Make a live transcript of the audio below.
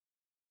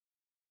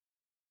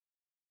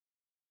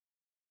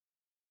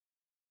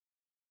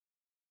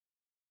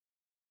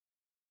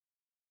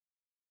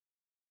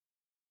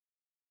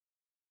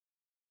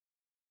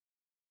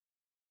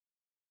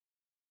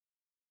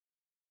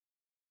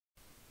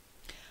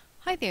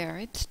Hi there,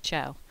 it's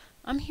Joe.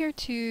 I'm here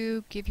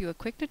to give you a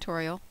quick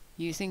tutorial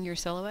using your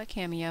Silhouette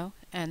Cameo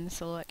and the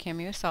Silhouette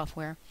Cameo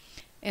software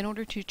in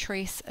order to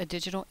trace a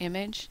digital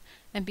image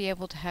and be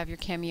able to have your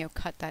Cameo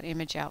cut that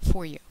image out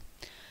for you.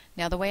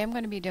 Now the way I'm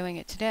going to be doing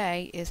it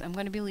today is I'm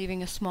going to be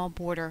leaving a small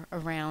border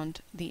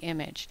around the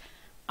image.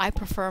 I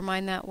prefer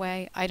mine that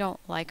way. I don't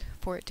like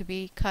for it to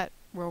be cut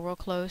real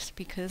close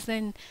because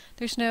then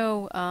there's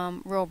no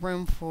real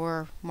room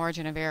for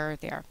margin of error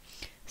there.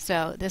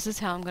 So this is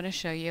how I'm going to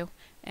show you,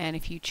 and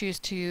if you choose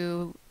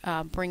to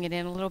bring it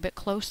in a little bit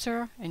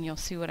closer, and you'll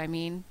see what I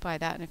mean by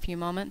that in a few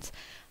moments,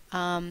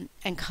 and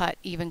cut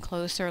even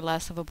closer,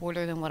 less of a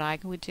border than what I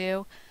would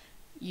do,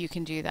 you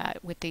can do that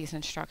with these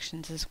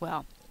instructions as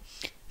well.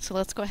 So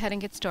let's go ahead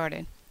and get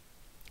started.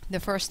 The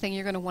first thing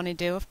you're going to want to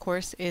do, of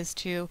course, is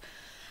to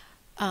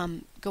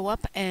go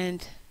up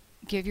and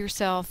give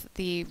yourself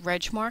the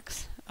reg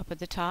marks up at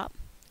the top,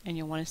 and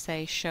you'll want to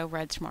say show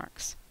reg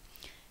marks.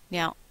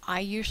 Now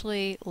I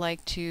usually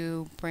like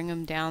to bring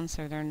them down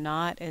so they're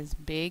not as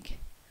big,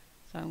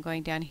 so I'm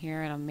going down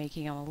here and I'm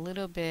making them a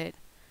little bit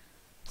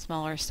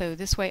smaller, so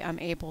this way I'm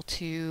able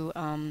to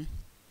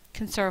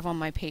conserve on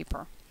my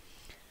paper.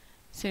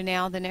 So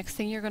now the next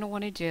thing you're going to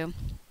want to do,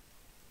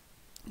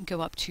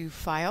 go up to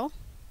File,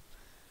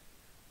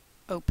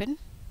 Open,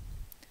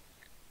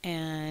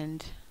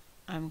 and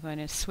I'm going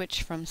to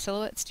switch from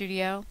Silhouette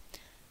Studio,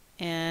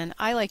 and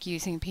I like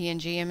using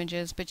PNG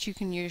images, but you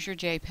can use your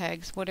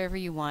JPEGs, whatever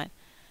you want.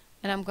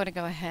 And I'm going to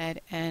go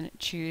ahead and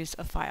choose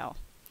a file.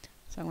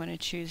 So I'm going to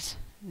choose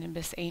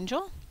Nimbus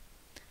Angel,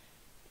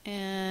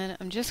 and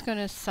I'm just going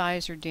to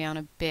size her down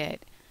a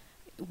bit.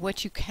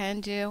 What you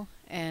can do,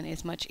 and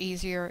is much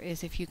easier,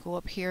 is if you go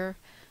up here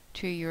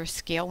to your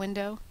scale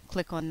window,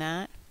 click on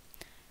that,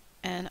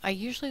 and I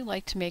usually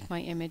like to make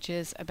my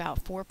images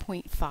about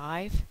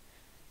 4.5,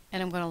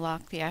 and I'm going to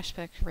lock the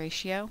aspect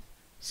ratio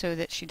so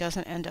that she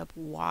doesn't end up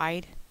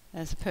wide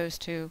as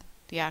opposed to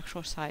the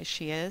actual size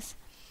she is,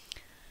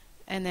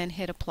 and then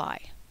hit apply.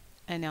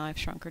 And now I've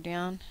shrunk her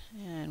down,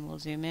 and we'll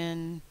zoom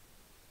in,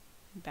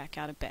 back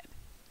out a bit,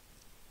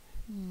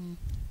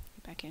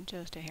 back in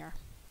just a hair.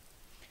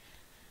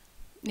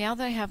 Now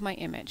that I have my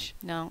image,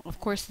 now of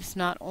course it's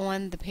not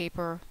on the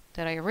paper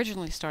that I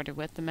originally started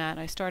with, the mat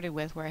I started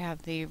with where I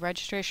have the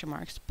registration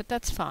marks, but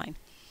that's fine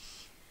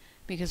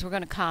because we're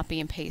going to copy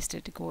and paste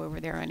it to go over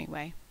there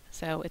anyway.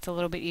 So it's a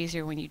little bit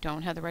easier when you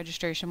don't have the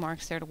registration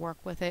marks there to work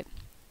with it.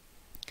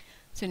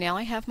 So now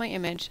I have my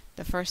image.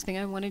 The first thing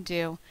I want to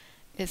do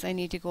is I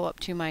need to go up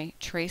to my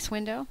trace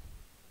window,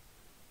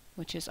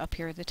 which is up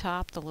here at the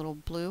top, the little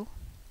blue.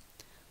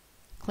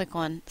 Click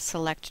on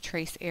Select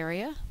Trace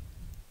Area.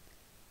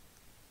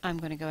 I'm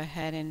going to go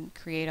ahead and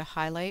create a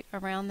highlight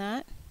around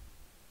that.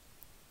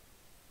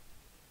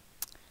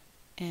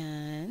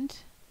 And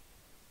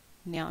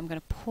now I'm going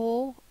to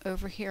pull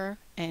over here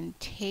and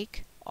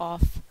take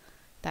off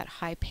that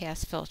high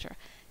pass filter.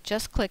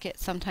 Just click it.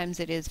 Sometimes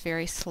it is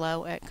very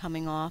slow at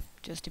coming off,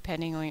 just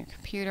depending on your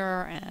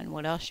computer and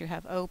what else you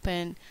have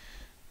open.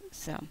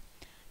 So,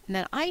 and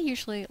then I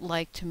usually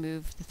like to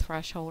move the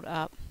threshold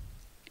up,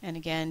 and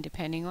again,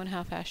 depending on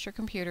how fast your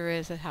computer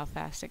is and how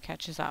fast it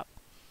catches up.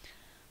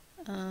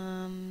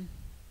 I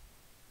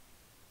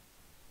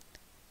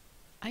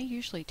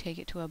usually take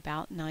it to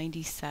about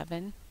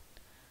 97.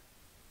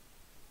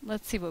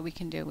 Let's see what we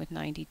can do with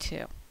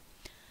 92.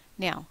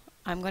 Now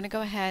I'm going to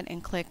go ahead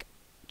and click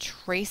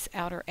Trace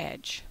Outer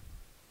Edge.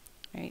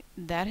 Right,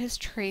 that has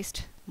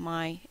traced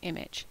my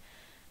image.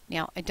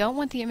 Now I don't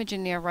want the image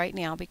in there right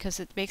now because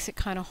it makes it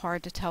kind of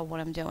hard to tell what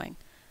I'm doing.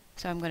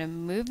 So I'm going to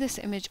move this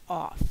image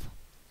off.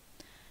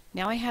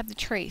 Now I have the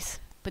trace,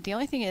 but the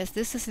only thing is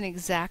this is an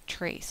exact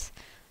trace.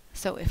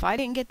 So if I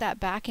didn't get that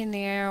back in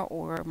there,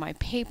 or my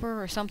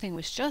paper or something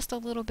was just a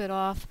little bit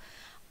off,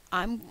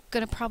 I'm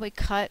going to probably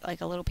cut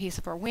like a little piece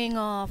of her wing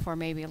off, or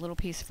maybe a little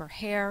piece of her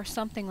hair,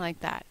 something like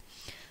that.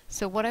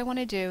 So what I want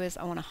to do is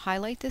I want to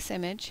highlight this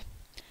image,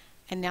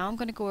 and now I'm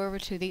going to go over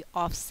to the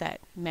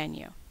Offset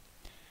menu.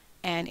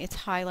 And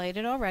it's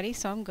highlighted already,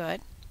 so I'm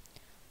good.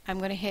 I'm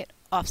going to hit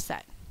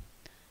Offset.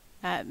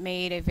 That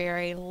made a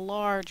very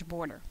large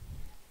border.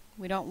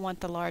 We don't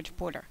want the large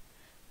border.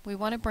 We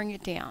want to bring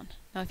it down.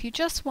 Now if you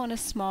just want a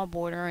small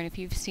border, and if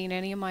you've seen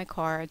any of my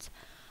cards,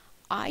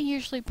 I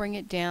usually bring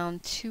it down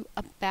to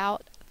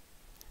about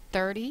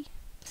 30,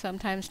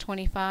 sometimes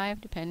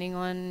 25, depending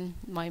on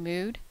my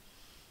mood.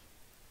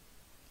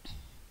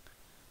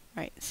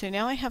 Right, so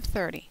now I have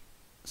 30.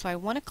 So I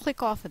want to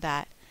click off of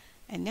that,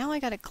 and now I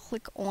got to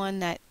click on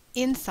that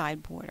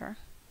inside border.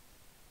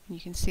 And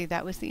you can see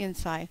that was the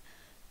inside.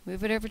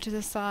 Move it over to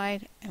the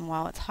side, and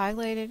while it's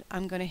highlighted,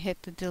 I'm going to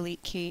hit the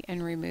delete key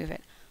and remove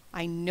it.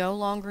 I no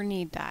longer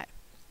need that.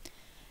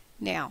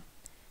 Now,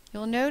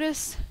 you'll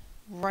notice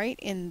right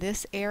in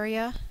this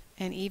area,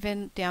 and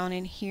even down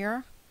in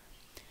here,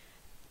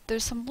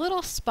 there's some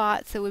little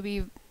spots that would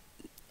be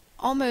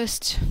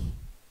almost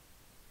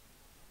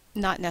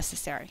not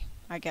necessary,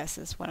 I guess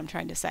is what I'm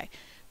trying to say,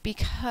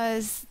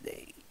 because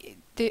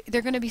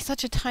they're going to be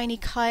such a tiny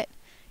cut,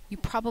 you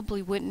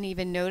probably wouldn't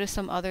even notice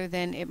them other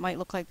than it might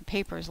look like the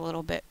paper is a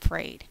little bit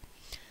frayed.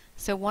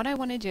 So what I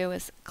want to do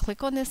is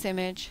click on this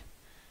image,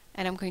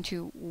 and I'm going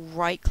to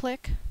right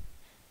click,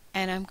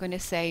 and I'm going to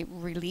say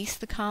release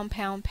the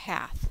compound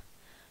path.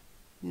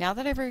 Now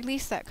that I've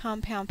released that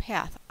compound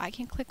path, I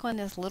can click on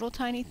this little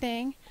tiny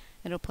thing,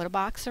 it'll put a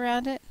box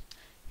around it,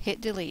 hit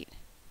delete.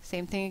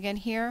 Same thing again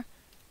here,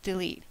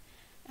 delete.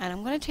 And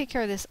I'm going to take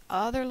care of this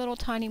other little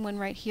tiny one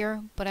right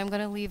here, but I'm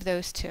going to leave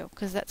those two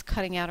because that's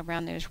cutting out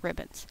around those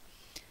ribbons.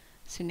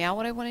 So now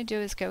what I want to do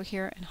is go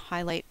here and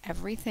highlight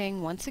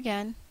everything once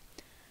again.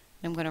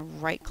 I'm going to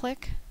right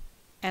click,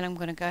 and I'm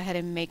going to go ahead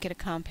and make it a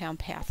compound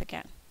path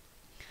again.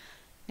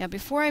 Now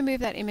before I move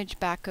that image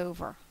back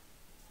over,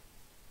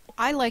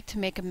 I like to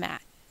make a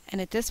mat,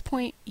 and at this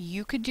point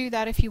you could do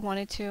that if you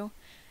wanted to.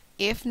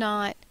 If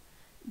not,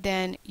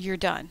 then you're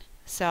done.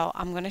 So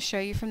I'm going to show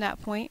you from that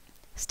point.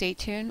 Stay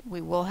tuned, we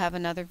will have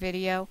another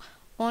video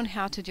on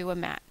how to do a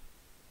mat.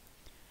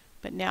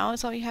 But now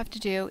all you have to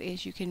do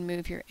is you can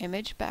move your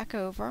image back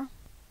over.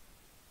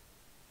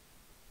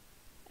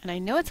 And I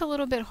know it's a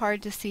little bit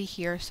hard to see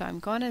here, so I'm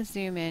going to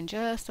zoom in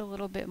just a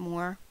little bit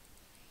more.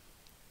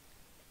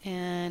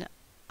 And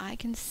I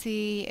can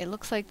see it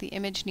looks like the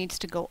image needs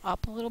to go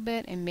up a little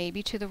bit and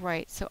maybe to the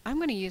right. So I'm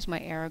going to use my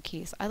arrow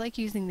keys. I like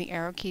using the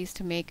arrow keys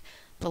to make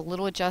the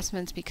little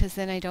adjustments because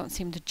then I don't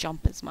seem to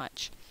jump as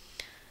much.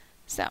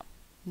 So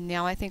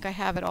now I think I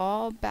have it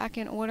all back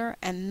in order,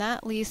 and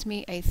that leaves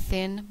me a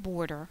thin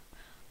border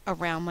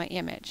around my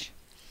image.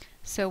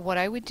 So what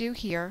I would do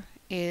here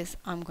is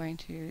I'm going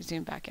to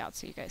zoom back out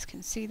so you guys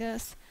can see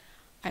this.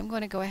 I'm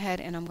going to go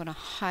ahead and I'm going to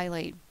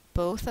highlight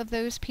both of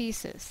those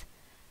pieces,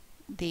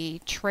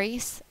 the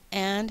trace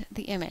and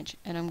the image,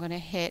 and I'm going to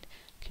hit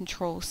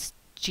Control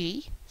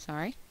G,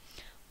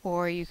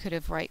 or you could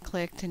have right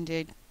clicked and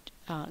did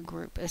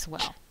group as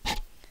well.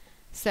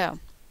 So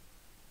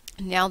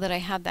now that I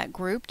have that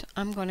grouped,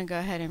 I'm going to go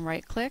ahead and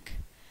right click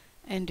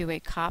and do a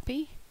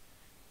copy,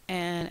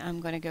 and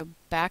I'm going to go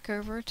back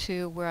over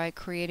to where I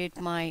created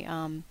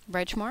my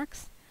reg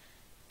marks,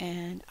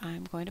 and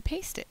I'm going to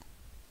paste it.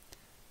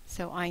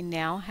 So I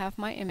now have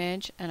my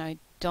image, and I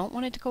don't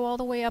want it to go all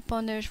the way up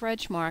on those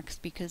reg marks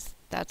because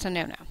that's a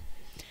no-no.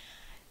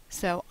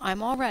 So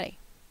I'm all ready.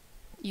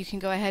 You can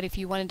go ahead, if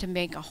you wanted to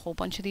make a whole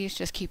bunch of these,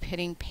 just keep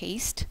hitting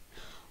paste,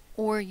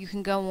 or you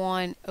can go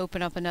on,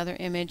 open up another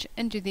image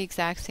and do the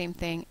exact same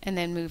thing and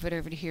then move it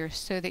over to here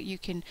so that you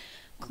can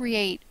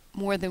create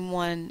more than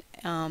one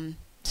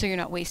so you're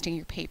not wasting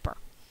your paper.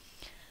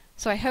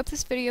 So I hope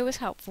this video was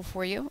helpful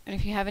for you, and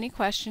if you have any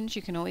questions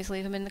you can always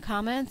leave them in the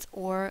comments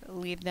or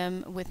leave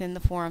them within the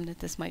forum that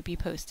this might be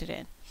posted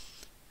in.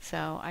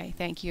 So I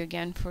thank you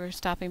again for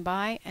stopping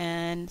by,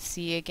 and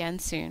see you again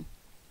soon.